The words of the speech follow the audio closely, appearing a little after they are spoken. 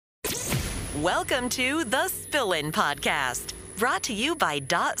Welcome to the Spillin' Podcast, brought to you by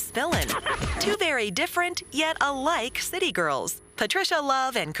Dot Spillin'. Two very different yet alike city girls, Patricia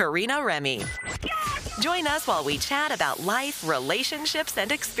Love and Karina Remy. Join us while we chat about life, relationships, and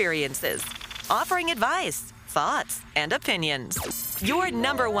experiences, offering advice, thoughts, and opinions. Your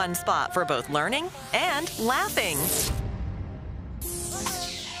number one spot for both learning and laughing.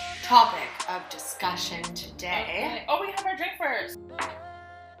 Topic of discussion today. Okay. Oh, we have our drink first.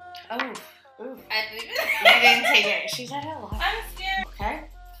 Oh, ooh. You didn't take it. She said it a lot. I'm scared. Okay.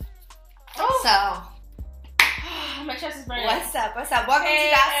 Oh. So, My chest is burning. what's up? What's up? Welcome to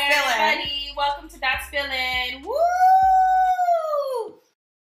That everybody. Welcome to That Spillin'. Woo!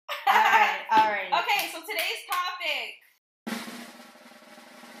 All right. Okay, so today's topic.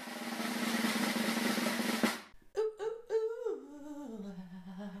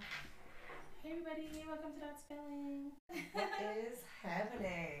 Hey everybody, welcome to That Spillin'. What is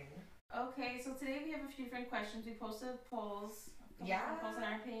happening? Okay, so today we have a few different questions. We posted polls. Polls on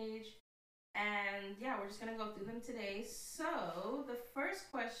our page. And yeah, we're just going to go through them today. So the first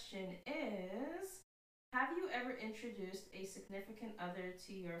question is, have you ever introduced a significant other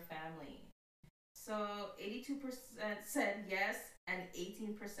to your family? So 82% said yes and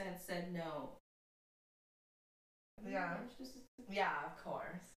 18% said no. Have you Yeah. ever introduced a- Yeah, of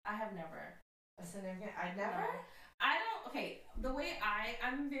course. I have never. A significant. I never. I don't. Okay, the way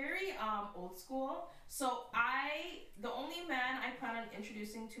I'm very old school. So the only man I plan on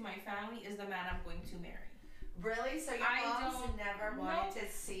introducing to my family is the man I'm going to marry. Really? So your I moms don't- never wanted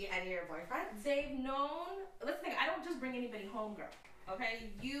to see any of your boyfriends? They've known. Let's think. I don't just bring anybody home, girl.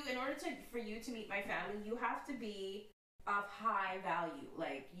 Okay, in order for you to meet my family, you have to be of high value.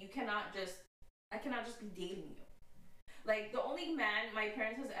 Like I cannot just be dating you. Like the only man my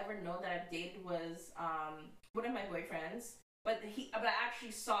parents has ever known that I've dated was one of my boyfriends. But I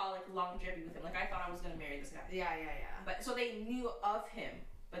actually saw like longevity with him. Like I thought I was gonna marry this guy. Yeah. But so they knew of him,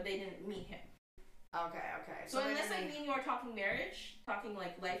 but they didn't meet him. Okay. So unless like me and you are talking marriage, talking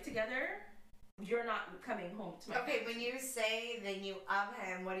like life together, you're not coming home to my Okay, family. when you say they knew of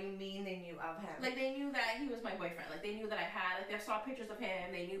him, what do you mean they knew of him? Like they knew that he was my boyfriend. Like they knew that I had. Like they saw pictures of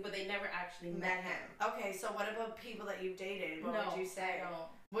him. They knew, but they never actually met him. Okay, so what about people that you've dated? What No, would you say? I don't.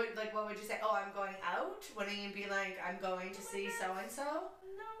 What would you say? Oh, I'm going out? Wouldn't you be like, I'm going to see so and so?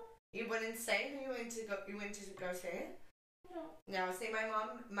 No. You wouldn't say who you went to go see? No. No, see,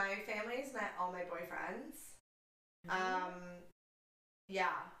 my family's met all my boyfriends. Yeah,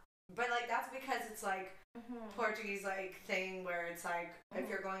 but like that's because it's like Portuguese like thing where it's like if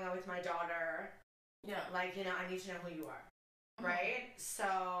you're going out with my daughter, Yeah. like I need to know who you are, right?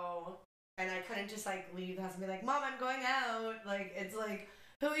 So, and I couldn't just like leave the house and be like, Mom, I'm going out. Like it's like,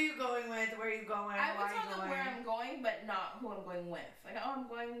 who are you going with? Where are you going? I Why would are tell you them going? where I'm going, but not who I'm going with. Like, oh, I'm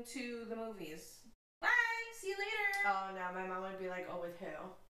going to the movies. Bye. See you later. Oh no, my mom would be like, oh, with who?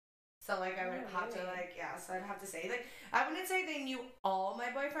 So like I would have to Really? like so I'd have to say like I wouldn't say they knew all my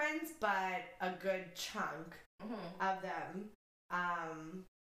boyfriends, but a good chunk of them. But I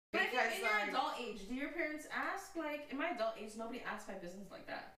Because think in your like adult age, do your parents ask? Like in my adult age, nobody asks my business like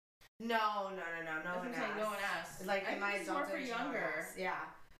that. no one That's what I'm saying, asked. no one asks. Like I in think my this is more adult for age, no one younger. asked. Yeah.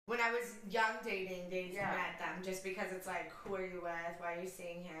 When I was young dating, they Yeah. met them just because it's like, who are you with? Why are you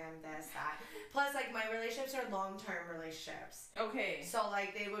seeing him? This, that. Plus, like, my relationships are long-term relationships. Okay. So,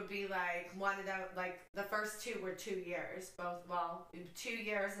 like, they would be, like, one of them, like, the first two were 2 years. 2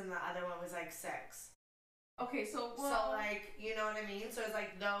 years, and the other one was, like, 6. Okay, so So, like, you know what I mean? So, it's,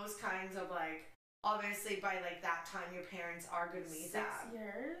 like, those kinds of, like, obviously, by, like, that time, your parents are going to meet 6 them.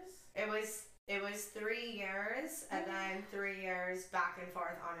 years. It was 3 years, and then 3 years back and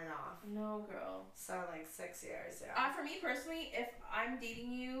forth, on and off. No, girl. So, like, 6 years, yeah. For me personally, if I'm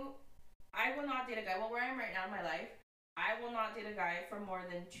dating you, I will not date a guy. Well, where I am right now in my life, I will not date a guy for more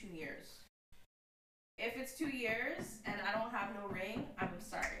than 2 years. If it's 2 years and I don't have no ring, I'm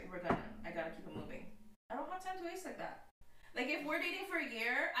sorry. I gotta keep it moving. I don't have time to waste like that. Like if we're dating for a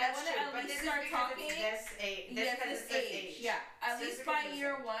year, I want to at least start talking. This age. This age. Yeah. At So least it's by because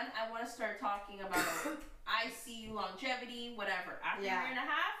year 1, I want to start talking about I see longevity, whatever. After a year and a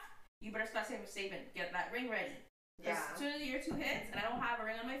half, you better start saving. Get that ring ready. Yeah. As soon as year 2 hits and I don't have a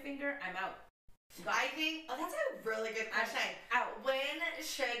ring on my finger, I'm out. I think, that's a really good question. When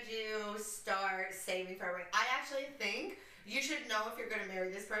should you start saving for a ring? I actually think you should know if you're going to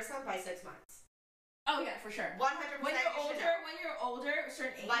marry this person by 6 months. Oh yeah, for sure. 100%. When you're older, a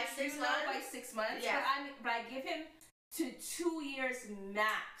certain age, By 6 months? by 6 months. Yeah. But I give him to 2 years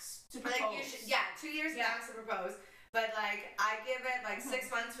max to propose. Like 2 years max to propose. But like I give it like 6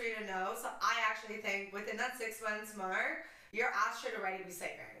 months for you to know. So I actually think within that 6 months mark, your ass should already be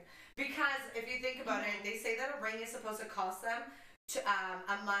saving. Because if you think about it, they say that a ring is supposed to cost them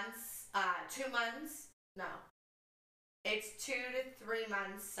a month's, 2 months. No. It's 2 to 3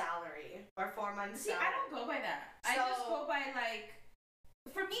 months salary or 4 months salary. See, I don't go by that. I just go by like,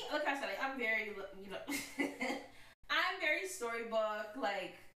 for me, like I said, like, I'm very, I'm very storybook.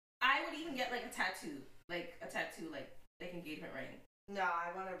 Like, I would even get like a tattoo, like engagement ring. No, I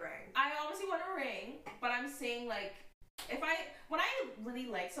want a ring. I obviously want a ring, but I'm saying like, when I really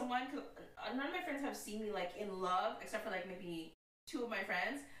like someone, because none of my friends have seen me like in love, except for like maybe 2 of my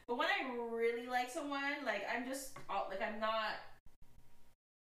friends. But when I really like someone, like I'm just like I'm not.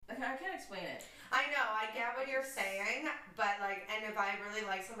 Like I can't explain it. I know, I get what you're saying, but like, and if I really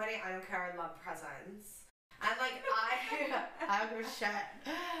like somebody, I don't care. I love presents. I'm like I don't give a shit.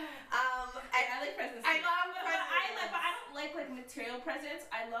 I like presents. I love presents. But I don't like material presents.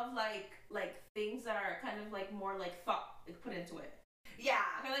 I love like things that are kind of like more like thought put into it. Yeah.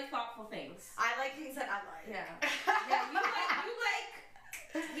 Like, I like thoughtful things. I like things that I like. Yeah. Yeah. You like.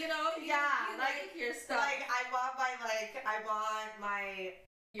 You know. You like your stuff. Like I want my.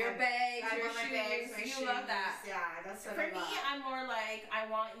 Your bags, I your want shoes, my bags, my you shoes. love that. Yeah, that's what For I love. me, I'm more like, I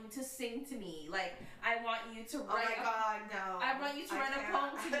want you to sing to me. Like, I want you to write. Oh my God, no. I want you to write a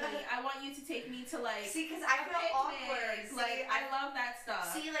poem to me. I want you to take me to like. See, because I feel awkward. Like, I love that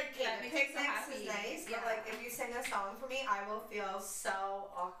stuff. See, like, that the makes me so picnics happy. is nice, Yeah. but like, if you sing a song for me, I will feel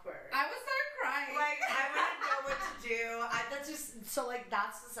so awkward. I would start crying. Like, I wouldn't know what to do.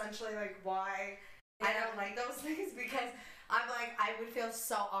 That's essentially like why I don't like those things, because I'm like, I would feel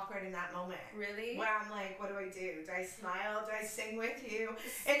so awkward in that moment. Really? Where I'm like, what do I do? Do I smile? Do I sing with you?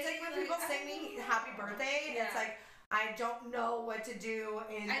 It's like when people sing me happy birthday, it's like, I don't know what to do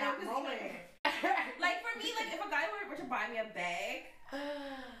in that moment. Like for me, like if a guy were to buy me a bag,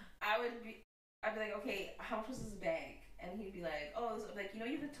 I'd be like, okay, how much was this bag? And he'd be like, oh, like,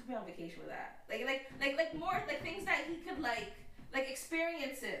 you took me on vacation with that. Like more like things that he could like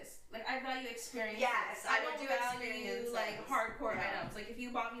experiences. Like I value experiences. Yes, I don't do value experiences. like hardcore items. Like if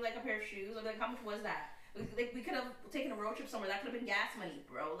you bought me like a pair of shoes, I'd be like, how much was that? Like we could have taken a road trip somewhere. That could have been gas money,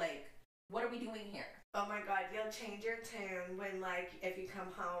 bro. Like, what are we doing here? Oh my God, you'll change your tune when like if you come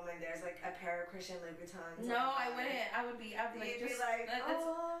home and there's like a pair of Christian Louboutins. No, I wouldn't. I'd be like, you'd just be like,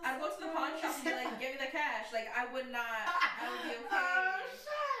 I'd go to the pawn shop and be like, give me the cash. Like I would not. I would be okay. Oh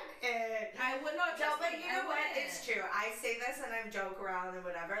shit! I would not. No, but you know what? It's true. I say this and I joke around and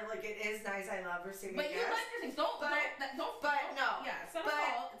whatever. Like it is nice. I love receiving gifts. But you like your things. Don't. No. Yeah, it's not a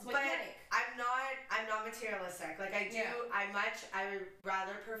fault. It's what you like. I'm not materialistic. Like I do. Yeah. I would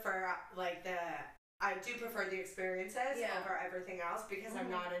rather prefer like I do prefer the experiences over everything else, because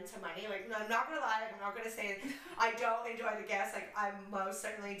I'm not into money. Like, no, I'm not gonna lie. I'm not gonna say I don't enjoy the gifts. Like, I most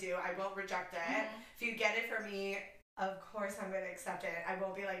certainly do. I won't reject it. If you get it for me, of course I'm gonna accept it. I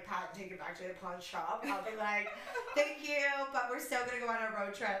won't be like, Pat, take it back to the pawn shop. I'll be like, thank you, but we're still gonna go on a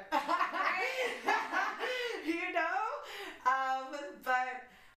road trip.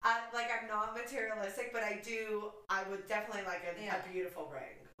 But like I'm not materialistic, but I would definitely like a beautiful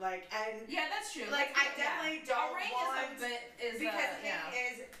ring. Like, and yeah, that's true. Like, I definitely don't a ring want is because the thing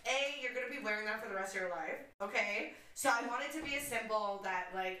is, you're gonna be wearing that for the rest of your life. Okay, so I want it to be a symbol that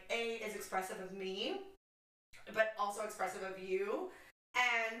like is expressive of me, but also expressive of you.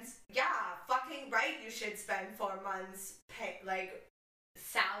 And yeah, fucking right, you should spend 4 months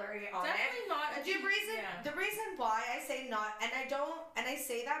salary on definitely it. Not the reason why I say not, and I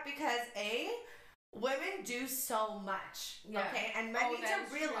say that because women do so much, okay, and men need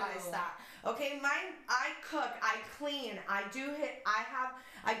to realize that. Okay, I cook, I clean, I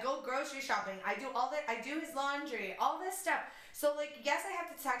go grocery shopping, I do all that, I do his laundry, all this stuff. So like, yes, I have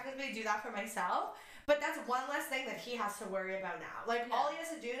to technically do that for myself, but that's one less thing that he has to worry about now. Like all he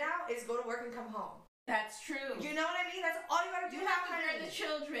has to do now is go to work and come home. That's true. You know what I mean? That's all you gotta do. You have to bring the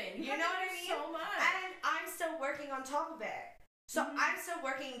children. You know what I mean? So much. And I'm still working on top of it. So I'm still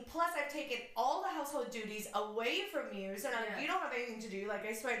working, plus I've taken all the household duties away from you, so now you don't have anything to do. Like,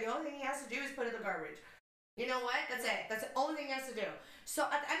 I swear, the only thing he has to do is put in the garbage. You know what? That's it. That's the only thing he has to do. So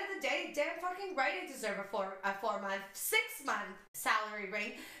at the end of the day, damn fucking right I deserve a 4-month, 6-month salary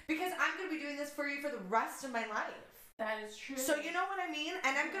ring, because I'm going to be doing this for you for the rest of my life. That is true. So you know what I mean?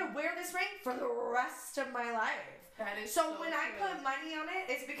 And I'm going to wear this ring for the rest of my life. That is so when I put money on it,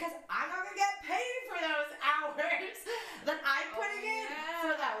 it's because I'm not going to get paid for those hours that I'm putting in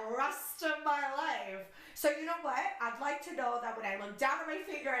for the rest of my life. So you know what? I'd like to know that when I look down at my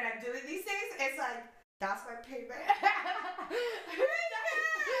finger and I'm doing these things, it's like, that's my payment.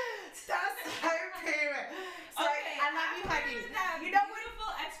 That's my payment. So I love you, honey. You know what?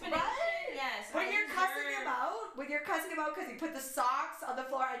 Beautiful explanation. Right? Yes. When you're cussing him out, you're cussing him out because he put the socks on the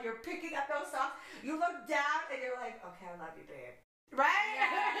floor and you're picking up those socks, you look down and you're like, okay, I love you, babe. Right? Yeah,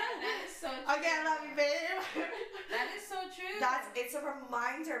 that is so true. Okay, I love you, babe. That is so true. It's a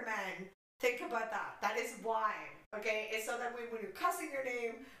reminder, men. Think about that. That is why. Okay? It's so that when you're cussing your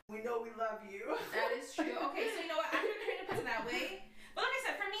name, we know we love you. That is true. Okay, so you know what? I'm going to put it that way. But like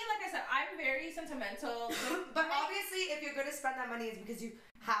I said, for me, I'm very sentimental. But obviously, if you're going to spend that money, it's because you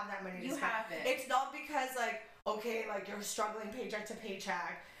have that money to spend. You have it. It's not because, like, okay, like, you're struggling paycheck to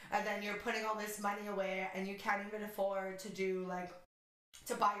paycheck, and then you're putting all this money away, and you can't even afford to do, like,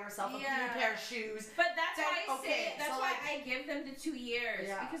 to buy yourself a new pair of shoes. But that's why I give them the 2 years.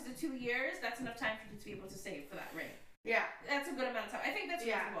 Yeah. Because the 2 years, that's enough time for you to be able to save for that ring. Yeah. That's a good amount of time. I think that's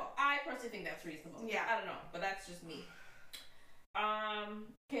reasonable. I personally think that's reasonable. Yeah. I don't know, but that's just me.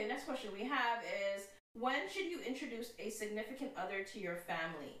 Okay, the next question we have is, when should you introduce a significant other to your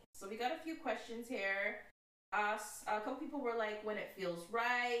family? So we got a few questions here. A couple people were like, when it feels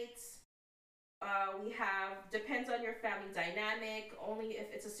right. We have, depends on your family dynamic, only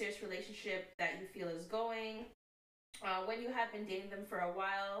if it's a serious relationship that you feel is going. When you have been dating them for a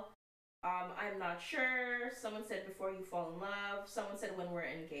while, I'm not sure. Someone said before you fall in love. Someone said when we're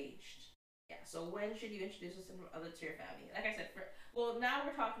engaged. Yeah, so when should you introduce this other to your family? Like I said, now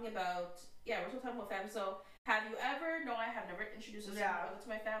we're talking about, we're still talking about family. So have you ever, no, I have never introduced this other to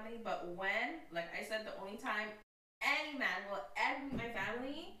my family, but when, like I said, the only time any man will ever meet my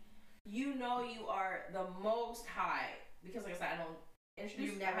family, you know you are the most high. Because like I said, I don't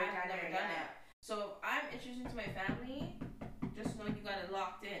introduce, You've never done it. So if I'm introducing to my family, just know you got it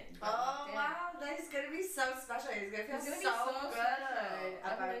locked in. Wow, that is gonna be so special. It's gonna feel so good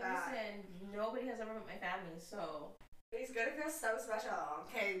about that. Listen, nobody has ever met my family, so it's gonna feel so special.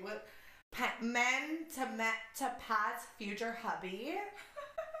 Okay, men to Pat's future hubby.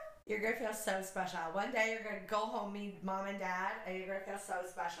 You're gonna feel so special. One day you're gonna go home, meet mom and dad, and you're gonna feel so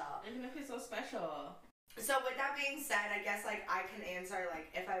special. You're gonna feel so special. So with that being said, I guess like I can answer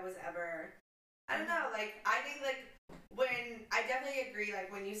like if I was ever, I don't know, like I think like when I definitely agree like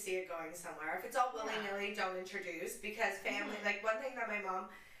when you see it going somewhere, if it's all willy-nilly, don't introduce, because family like one thing that my mom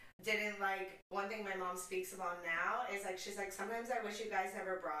didn't like, one thing my mom speaks about now is like she's like, sometimes I wish you guys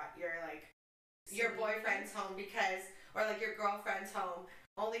never brought your like your boyfriends home because, or like your girlfriends home,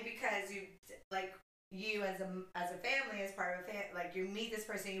 only because you like you as a family, as part of a family, like you meet this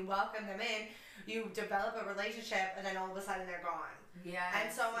person, you welcome them in, you develop a relationship, and then all of a sudden they're gone. Yeah.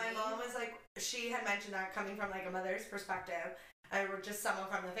 And so my mom was like, she had mentioned that coming from like a mother's perspective, and we're just someone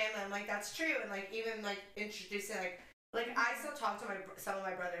from the family. I'm like, that's true. And like even like introducing like I still talk to some of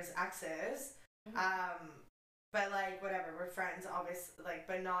my brother's exes, but like whatever, we're friends, obviously, like,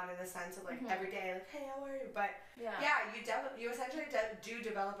 but not in the sense of like every day, like, hey, how are you? But you essentially do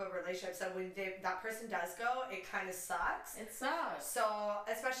develop a relationship. So when that person does go, it kind of sucks. It sucks. So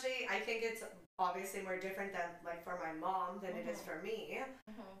especially, I think it's obviously more different than like for my mom than it is for me,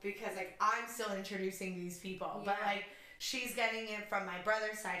 because like I'm still introducing these people, but like she's getting it from my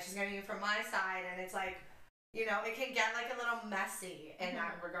brother's side, she's getting it from my side, and it's like, you know, it can get like a little messy in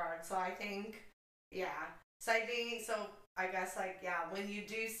that regard. So I think, So I guess like, when you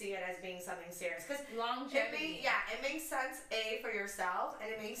do see it as being something serious, because longevity. It makes sense for yourself,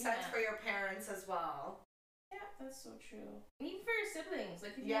 and it makes sense for your parents as well. Yeah, that's so true. Even for your siblings,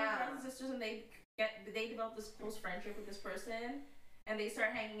 like if you have brothers and sisters and they develop this close friendship with this person, and they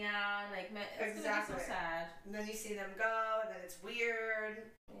start hanging out, like it's gonna be so sad. And then you see them go, and then it's weird.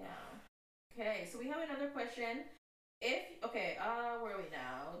 Yeah. Okay, so we have another question. Where are we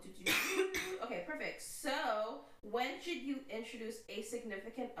now? Okay, perfect. So, when should you introduce a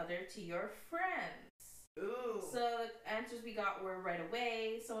significant other to your friends? Ooh. So the answers we got were right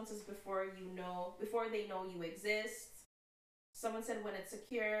away. Someone says before they know you exist. Someone said when it's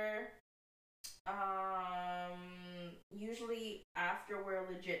secure. Usually after we're a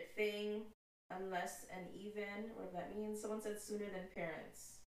legit thing, unless and even, whatever that means. Someone said sooner than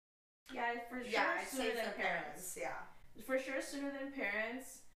parents. Yeah, for sure. Yeah, I'd sooner say than parents. Yeah. For sure, sooner than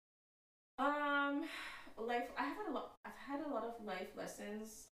parents. I've had a lot of life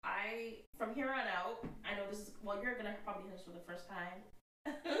lessons. From here on out, I know this is, you're gonna probably hear this for the first time.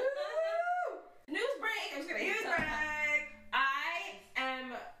 News break! I'm just kidding. News break!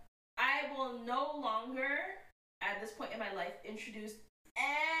 I will no longer, at this point in my life, introduce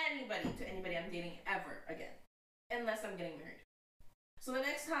anybody to anybody I'm dating ever again. Unless I'm getting married. So the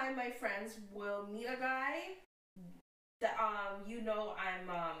next time my friends will meet a guy, that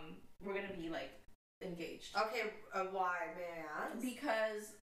we're gonna be like engaged. Okay, why, man?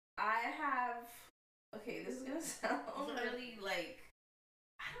 Because this is gonna sound really like,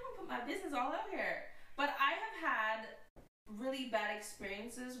 I don't want to put my business all out here, But I have had really bad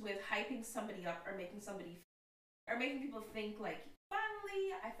experiences with hyping somebody up or making people think like,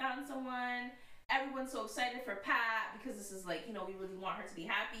 finally, I found someone. Everyone's so excited for Pat because this is like, we really want her to be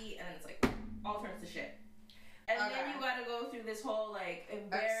happy, and then it's like all turns to shit. And then you gotta go through this whole like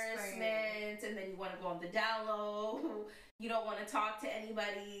embarrassment, and then you want to go on the down low. You don't want to talk to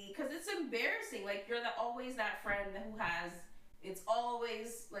anybody because it's embarrassing. Like you're always that friend who has. It's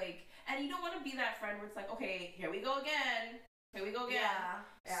always like, and you don't want to be that friend where it's like, okay, here we go again. Yeah.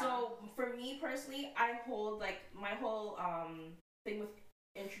 So for me personally, I hold like my whole thing with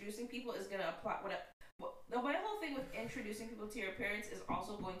introducing people is gonna apply. My whole thing with introducing people to your parents is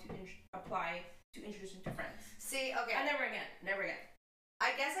also going to apply to introducing to friends. See, okay. And never again.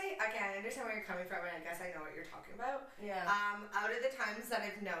 I guess I understand where you're coming from, and I guess I know what you're talking about. Yeah. Out of the times that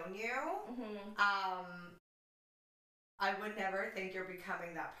I've known you, I would never think you're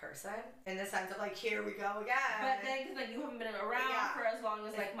becoming that person in the sense of like, here we go again. But then, because like you haven't been around for as long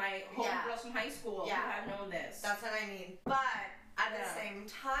as like my homegirls from high school who have known this. That's what I mean. But at the same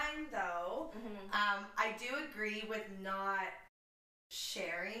time, though, I do agree with not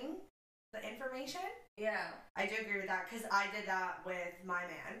sharing the information. Yeah. I do agree with that because I did that with my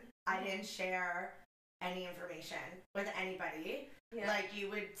man. I didn't share any information with anybody. Yeah. Like you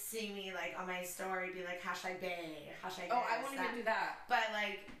would see me like on my story be like #bae, #this. Oh, I won't even do that. But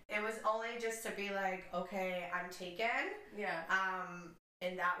like it was only just to be like, okay, I'm taken. Yeah.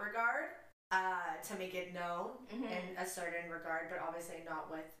 In that regard, to make it known in a certain regard, but obviously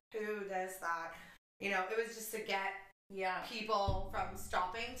not with who, this, that. It was just to get people from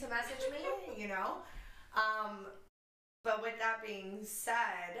stopping to message me, But with that being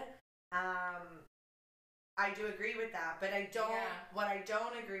said, I do agree with that, but what I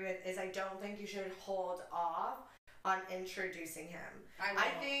don't agree with is I don't think you should hold off on introducing him.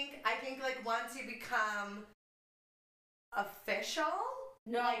 I think like once you become official,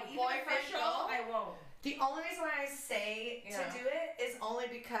 like boyfriend, I won't. The only reason why I say to do it is only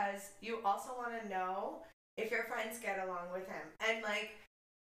because you also want to know if your friends get along with him, and like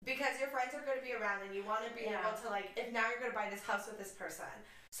because your friends are going to be around and you want to be able to like, if now you're going to buy this house with this person,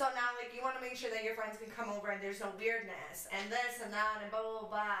 so now like you want to make sure that your friends can come over and there's no weirdness and this and that and blah blah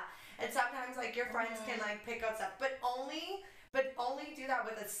blah. And sometimes like your friends can like pick out stuff, but only do that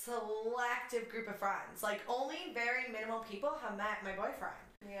with a selective group of friends. Like only very minimal people have met my boyfriend.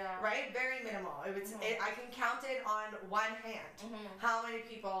 Yeah. Right? Very minimal. I can count it on one hand how many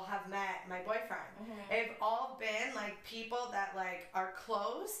people have met my boyfriend. They've all been like people that like are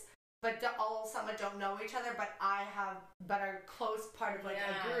close, but all some don't know each other, but are close part of like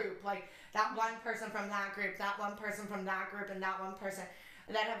a group. Like that one person from that group, that one person from that group, and that one person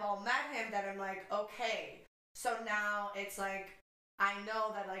that have all met him that I'm like, okay. So now it's like I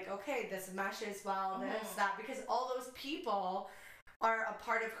know that like, okay, this meshes well, this, that, because all those people are a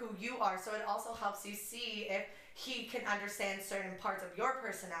part of who you are, so it also helps you see if he can understand certain parts of your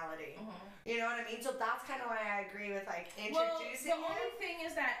personality. You know what I mean? So that's kind of why I agree with like introducing him. The only thing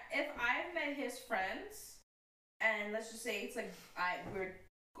is that if I've met his friends, and let's just say it's like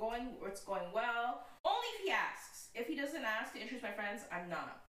it's going well, only if he asks. If he doesn't ask to introduce my friends, I'm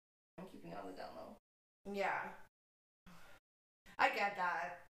keeping it on the down low. Yeah, I get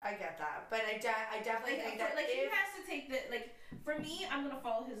that, but I definitely think that like he has to take the like. For me, I'm gonna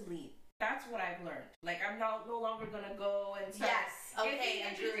follow his lead. That's what I've learned. Like I'm no longer gonna go and start. Yes. Okay. If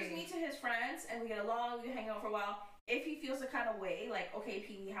he introduces me to his friends and we get along, we hang out for a while. If he feels a kind of way, like okay,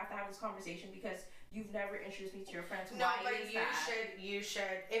 P, we have to have this conversation because you've never introduced me to your friends. No, but you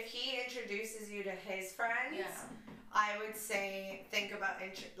should. If he introduces you to his friends, I would say think about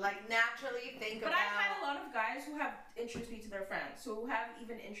naturally think about. But I've had a lot of guys who have introduced me to their friends, who have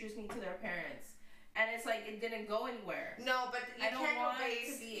even introduced me to their parents. And it's like it didn't go anywhere. No, but you can't go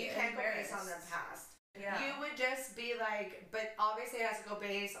based on their past. Yeah. You would just be like, but obviously it has to go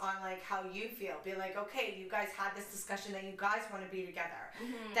based on like how you feel. Be like, okay, you guys had this discussion that you guys want to be together.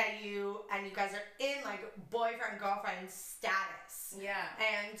 That you guys are in like boyfriend girlfriend status. Yeah.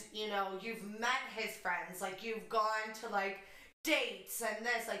 And you've met his friends, like you've gone to like dates and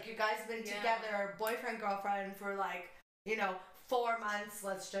this, like you guys have been together, boyfriend girlfriend for like 4 months,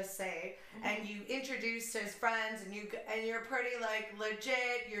 let's just say, and you introduce his friends, and you're pretty like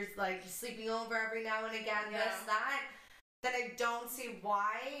legit. You're like sleeping over every now and again, this, that. Then I don't see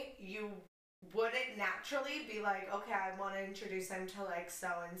why you wouldn't naturally be like, okay, I want to introduce him to like so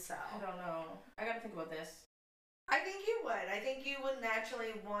and so. I don't know. I gotta think about this. I think you would. I think you would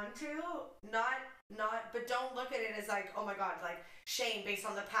naturally want to, but don't look at it as like, oh my god, like shame based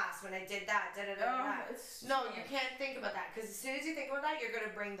on the past when I did that, No, you can't think about that because as soon as you think about that, you're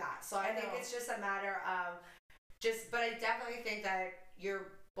gonna bring that. So I think it's just a matter of but I definitely think that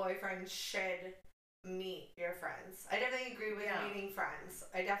your boyfriend should meet your friends. I definitely agree with meeting friends.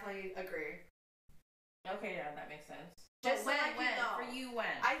 I definitely agree. Okay, yeah, that makes sense. Just when? For you, when?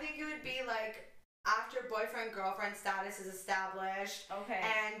 I think it would be like after boyfriend-girlfriend status is established. Okay.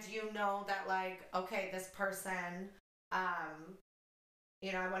 And you know that, like, okay, this person,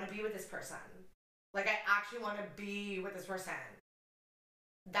 you know, I want to be with this person. Like, I actually want to be with this person.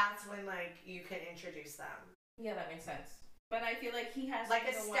 That's when, like, you can introduce them. Yeah, that makes sense. But I feel like he has like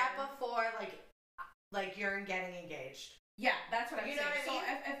a step before, like you're getting engaged. Yeah, that's what I'm saying. You know what I mean?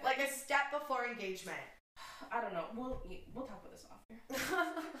 So if, like a step before engagement. I don't know. We'll talk about this off here.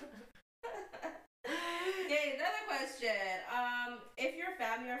 Okay, another question. If your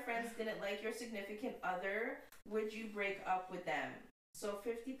family or friends didn't like your significant other, would you break up with them? So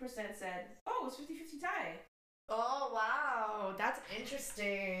 50% said, oh, it's 50-50 tie. Oh, wow. That's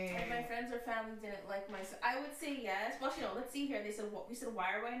interesting. If my friends or family didn't like I would say yes. Well, you know, let's see here. We said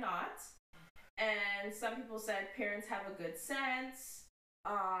why or why not? And some people said parents have a good sense.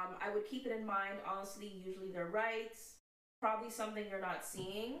 I would keep it in mind. Honestly, usually they're right. Probably something you're not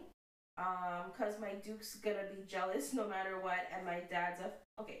seeing. Cause my Duke's gonna be jealous no matter what, and my dad's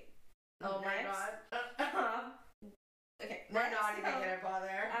okay. Oh next. My god. Okay, we're not even gonna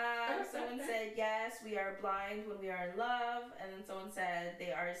bother. Someone said yes, we are blind when we are in love, and then someone said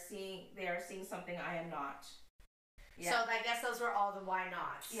they are seeing something I am not. Yeah. So I guess those were all the why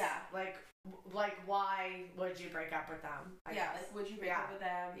nots. Yeah. Like why would you break up with them? I guess. Like would you break up with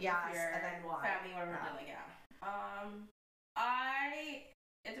them? Yes, and then why? Family or like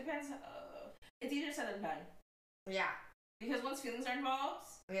it depends. It's easier said than done. Yeah. Because once feelings are involved.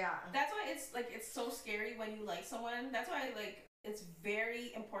 Yeah. That's why it's so scary when you like someone. That's why it's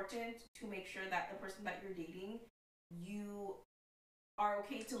very important to make sure that the person that you're dating, you are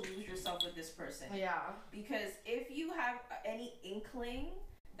okay to lose yourself with this person. Yeah. Because if you have any inkling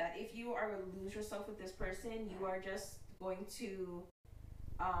that if you are going to lose yourself with this person, you are just going to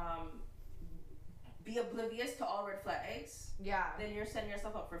be oblivious to all red flags. Yeah. Then you're setting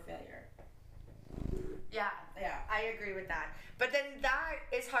yourself up for failure. Yeah. I agree with that. But then that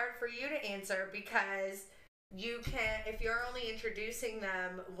is hard for you to answer because you can't, if you're only introducing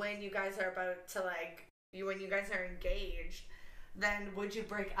them when you guys are about to when you guys are engaged, then would you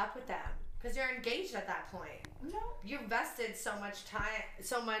break up with them? Because you're engaged at that point. No. You invested so much time,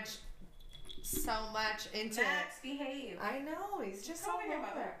 so much into Max, behave. I know, he's just so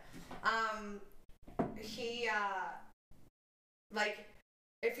over.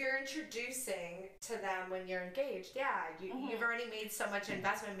 If you're introducing to them when you're engaged, you've already made so much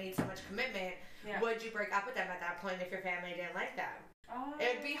investment, made so much commitment. Yeah. Would you break up with them at that point if your family didn't like them?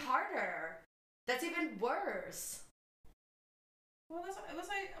 It would be harder. That's even worse. That's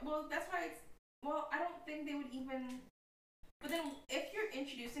why I don't think they would even. But then, if you're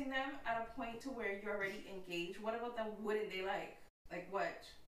introducing them at a point to where you're already engaged, what about them? Wouldn't they like? Like what?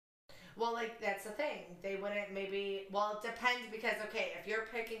 Well, that's the thing. They wouldn't maybe. Well, it depends because if you're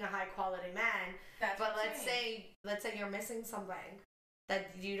picking a high quality man, let's say you're missing something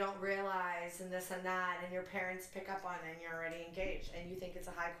that you don't realize and this and that, and your parents pick up on it and you're already engaged, and you think it's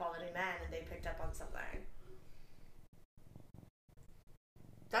a high quality man, and they picked up on something.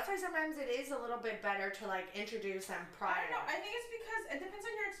 That's why sometimes it is a little bit better to introduce them prior. I don't know. I think it's because it depends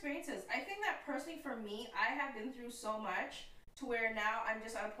on your experiences. I think that personally for me, I have been through so much to where now I'm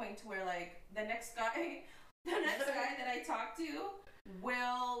just at a point to where the next guy that I talk to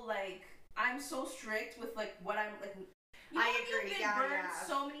will I'm so strict with what I'm I agree. You've been burned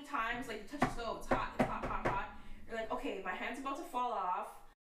so many times. You touch the stove, it's hot. You're like, okay, my hand's about to fall off.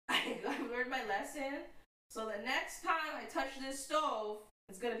 I've learned my lesson. So the next time I touch this stove,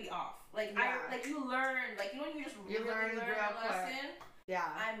 it's gonna be off. You learn. When you just really learn a lesson. Yeah.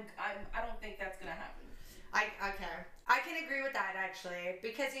 I don't think that's gonna happen. I can agree with that actually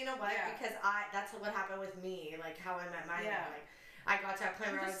because you know what? Yeah. Because that's what happened with me. How I met my man. I got to a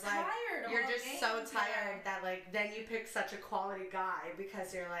point where I was you're just so tired that then you pick such a quality guy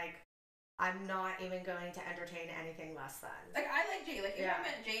because you're I'm not even going to entertain anything less than. I like Jay. If I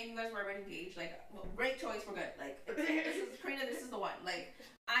met Jay and you guys were already engaged, great choice, we're good. This is Karina, this is the one.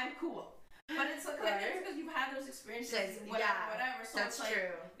 I'm cool. But it's because you've had those experiences, whatever. So that's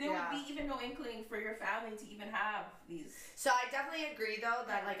true. There would be even no inkling for your family to even have these. So I definitely agree though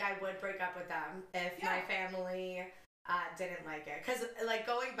that I would break up with them if my family didn't like it. Because, like,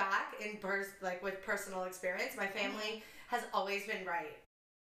 going back with personal experience, my family has always been right.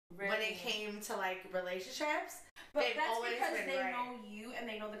 Really? When it came to, like, relationships, but they've always been right. But that's because they know you and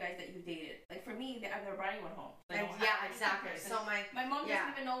they know the guys that you dated. Like, for me, I've never brought anyone home. Yeah, exactly. So my mom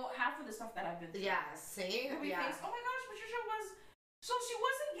doesn't even know half of the stuff that I've been through. Yeah, see? Everybody thinks, oh my gosh, Patricia was... So she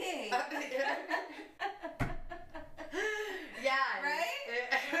wasn't gay. Yeah. Right?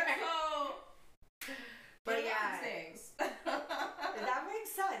 So... But yeah. Things. That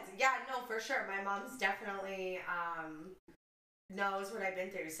makes sense. Yeah, no, for sure. My mom's definitely... knows what I've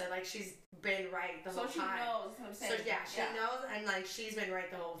been through, so like she's been right the whole time. So she knows what I'm saying. So yeah, she knows, and like she's been right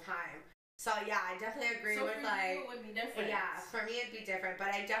the whole time. So yeah, I definitely agree with for like. You, it would be different. Yeah, for me it'd be different,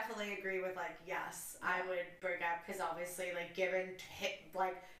 but I definitely agree with like yes, I would break up because obviously like given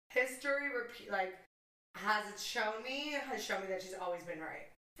history has shown me that she's always been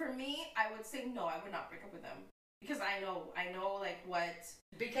right. For me, I would say no. I would not break up with them. Because I know like what.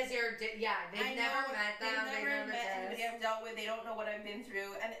 Because they've never met them. They've never met anybody I've dealt with. They don't know what I've been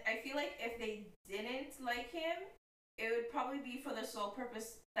through, and I feel like if they didn't like him, it would probably be for the sole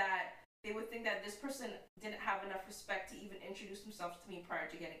purpose that they would think that this person didn't have enough respect to even introduce themselves to me prior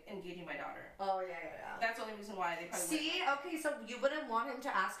to engaging my daughter. Oh yeah. That's the only reason why they probably. See, okay, so you wouldn't want him to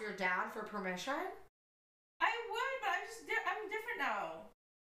ask your dad for permission? I would, but I'm different now.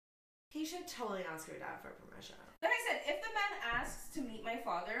 He should totally ask your dad for permission. Like I said, if the man asks to meet my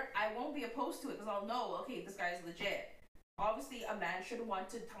father, I won't be opposed to it because I'll know, okay, this guy's legit. Obviously, a man should want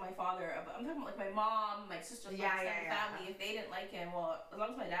to tell my father. I'm talking about like my mom, my sister, my family. If they didn't like him, well, as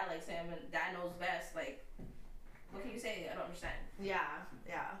long as my dad likes him and dad knows best, like, what can you say? I don't understand. Yeah.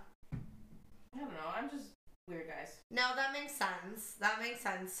 I don't know. I'm just weird, guys. No, that makes sense.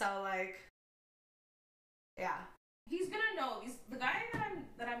 So like, yeah. He's gonna know. The guy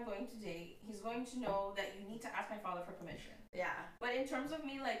that I'm going to date, he's going to know that you need to ask my father for permission. Yeah. But in terms of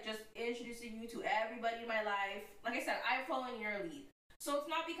me, like, just introducing you to everybody in my life, like I said, I'm following your lead. So it's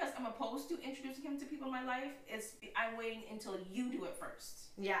not because I'm opposed to introducing him to people in my life. I'm waiting until you do it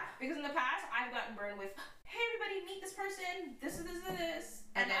first. Yeah. Because in the past, I've gotten burned with, hey, everybody, meet this person. This is this.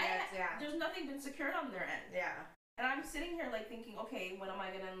 And there's nothing been secured on their end. Yeah. And I'm sitting here like thinking, okay, when am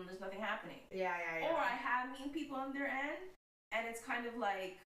I gonna? There's nothing happening. Yeah. Or I have meeting people on their end, and it's kind of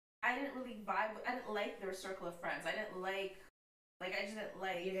like I didn't really vibe. I didn't like their circle of friends. I didn't like I just didn't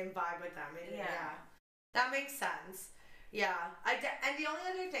like. You didn't vibe with them. Yeah. That makes sense. Yeah. And the only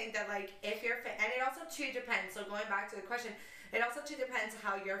other thing that like if you're and it also too depends. So going back to the question, it also too depends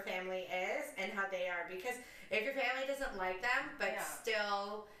how your family is and how they are. Because if your family doesn't like them but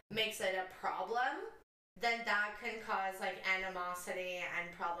still makes it a problem, then that can cause like animosity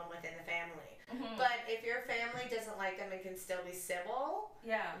and problem within the family. Mm-hmm. But if your family doesn't like them and can still be civil,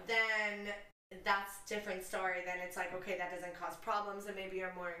 then that's a different story. Then it's like, okay, that doesn't cause problems and maybe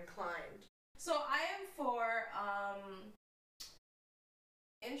you're more inclined. So I am for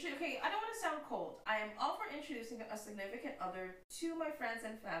okay, I don't want to sound cold. I am all for introducing a significant other to my friends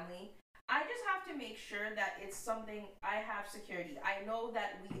and family. I just have to make sure that it's something I have security. I know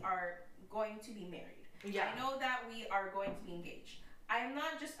that we are going to be married. Yeah. I know that we are going to be engaged. I am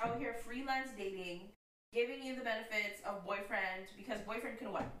not just out here freelance dating, giving you the benefits of boyfriend, because boyfriend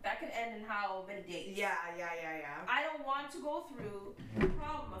can what? That can end in how many days? Yeah. I don't want to go through the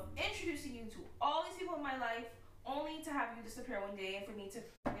problem of introducing you to all these people in my life only to have you disappear one day and for me to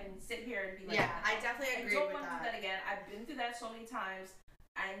fucking sit here and be like, yeah, I definitely agree with that. I don't want to do that again. I've been through that so many times.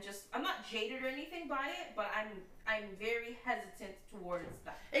 I'm not jaded or anything by it, but I'm very hesitant towards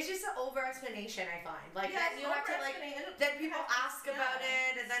that. It's just an over explanation, I find. Like then you have to then people ask about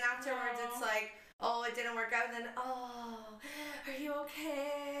it, and then afterwards it's like, oh, it didn't work out, and then are you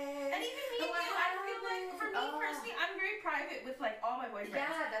okay? And even me, I feel like for me personally, I'm very private with like all my boyfriends.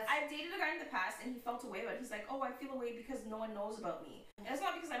 Yeah, I've dated a guy in the past, and he felt away about it. He's like, oh, I feel away because no one knows about me. And it's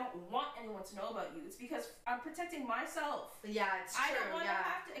not because I don't want anyone to know about you. It's because I'm protecting myself. Yeah, it's true. I don't want to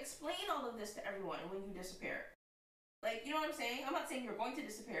have to explain all of this to everyone when you disappear. Like, you know what I'm saying? I'm not saying you're going to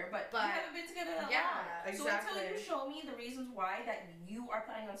disappear, but we haven't been together that long. Yeah, exactly. So until you show me the reasons why that you are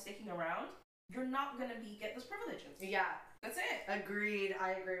planning on sticking around, you're not gonna get those privileges. Yeah. That's it. Agreed.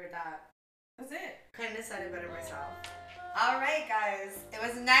 I agree with that. That's it. Couldn't have said it better myself. Alright, guys. It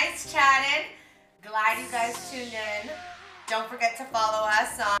was nice chatting. Glad you guys tuned in. Don't forget to follow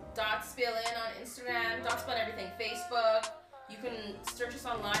us on .spillin on Instagram, .spillin everything, Facebook. You can search us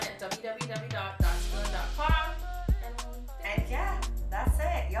online at www.spillin.com. And yeah, that's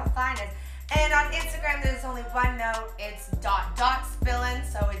it. You'll find us. And on Instagram, there's only one note. It's .spillin,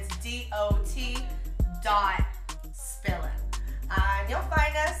 so it's DOT.spillin. You'll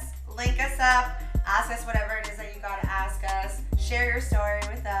find us, link us up, ask us whatever it is that you gotta ask. share your story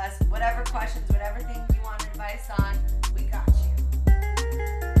with us. Whatever questions